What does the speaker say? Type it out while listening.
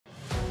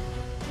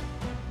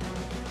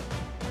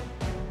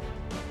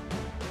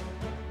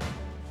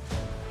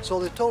So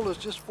they told us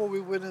just before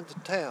we went into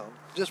town,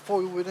 to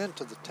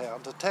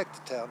attack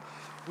the town,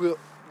 we'll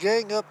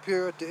gang up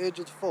here at the edge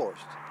of the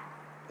forest.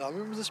 Now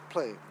remember this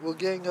plane. We'll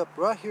gang up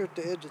right here at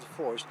the edge of the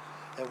forest,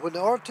 and when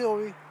the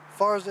artillery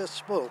fires that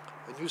smoke,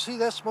 and you see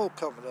that smoke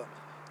coming up,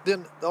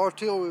 then the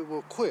artillery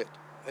will quit,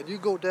 and you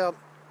go down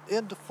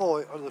into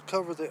Foy under the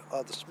cover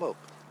of the smoke.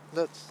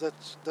 That's the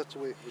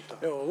way we done.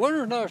 Yeah, well,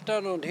 Winter's now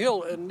standing on the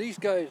hill, and these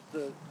guys,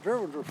 the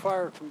Germans, were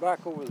firing from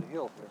back over the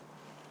hill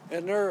here,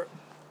 and their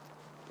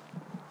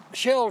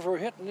shells were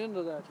hitting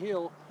into that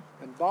hill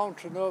and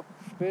bouncing up,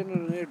 spinning,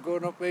 and they're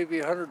going up maybe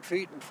 100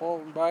 feet and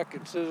falling back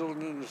and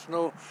sizzling in the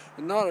snow,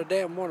 and not a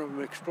damn one of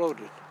them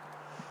exploded.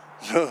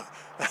 So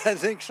I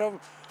think some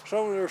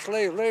of their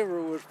slave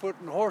labor was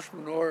putting horse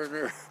manure in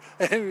their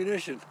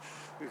ammunition,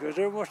 because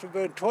there must have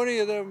been 20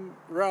 of them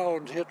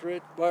rounds hit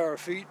right by our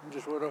feet and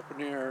just went up in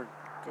the air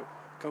and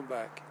come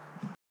back.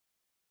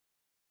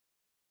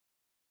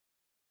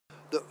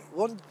 The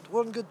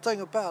one good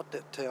thing about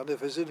that town, if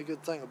there's any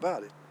good thing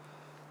about it,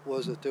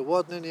 was that there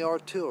wasn't any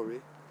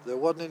artillery, there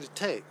wasn't any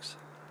tanks.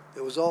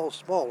 It was all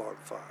small arm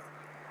fire.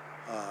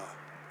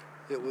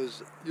 It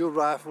was your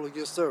rifle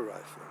against their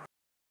rifle.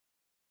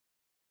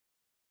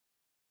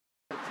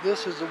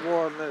 This is the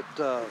one that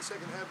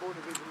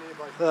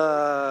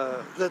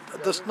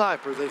the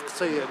sniper they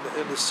say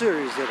in the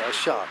series that I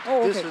shot. Oh,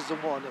 okay. This is the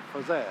one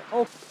for that.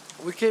 Oh.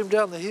 We came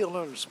down the hill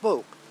under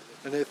smoke,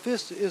 and if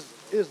this is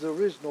the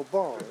original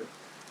barn,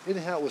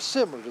 anyhow it was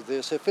similar to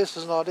this, if this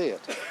is not it.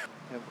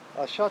 And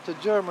I shot the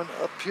German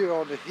up here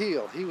on the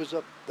hill. He was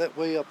up that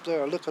way up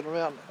there looking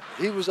around.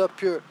 He was up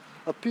here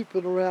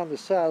peeping around the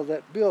side of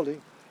that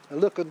building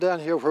and looking down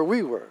here where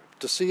we were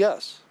to see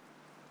us.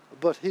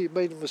 But he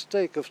made a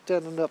mistake of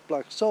standing up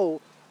like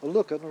so,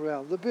 looking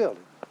around the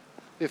building.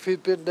 If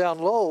he'd been down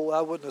low,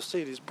 I wouldn't have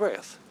seen his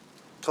breath,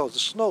 because the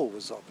snow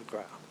was on the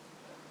ground.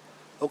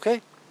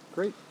 Okay?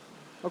 Great.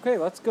 Okay,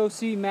 let's go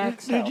see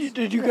Mac's house.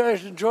 Did you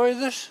guys enjoy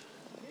this?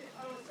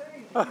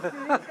 They're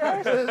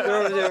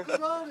over there.